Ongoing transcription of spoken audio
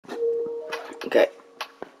Okay.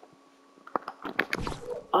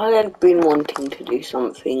 I have been wanting to do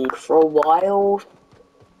something for a while,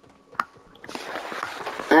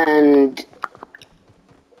 and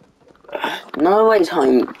No Way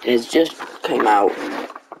Home has just came out,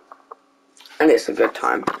 and it's a good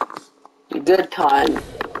time. A good time.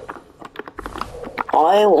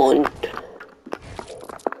 I want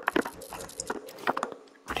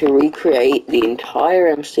to recreate the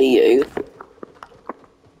entire MCU,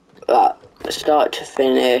 start to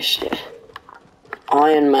finish,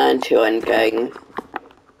 Iron Man 2 Endgame,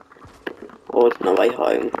 or No Way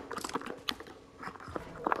Home,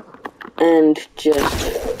 and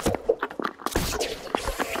just,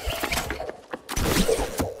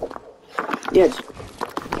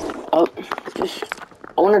 I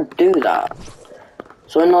want to do that,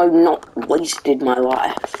 so I know I've not wasted my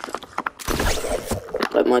life,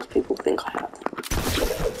 like most people think I have.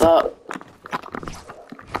 But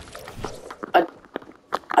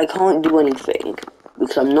I can't do anything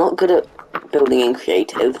because I'm not good at building in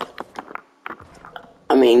creative.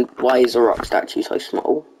 I mean, why is a rock statue so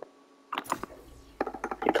small?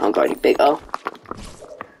 It can't go any bigger.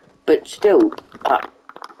 But still,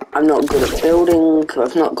 I'm not good at building,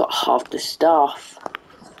 I've not got half the stuff.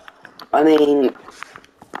 I mean,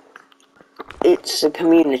 it's a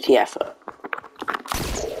community effort.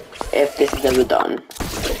 If this is ever done,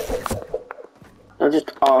 I'm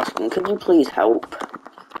just asking, could you please help?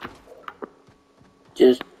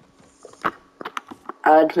 Just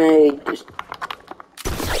add me, just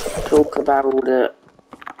talk about it.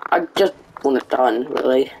 I just want it done,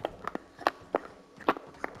 really.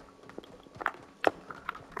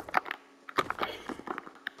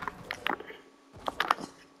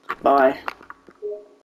 Bye.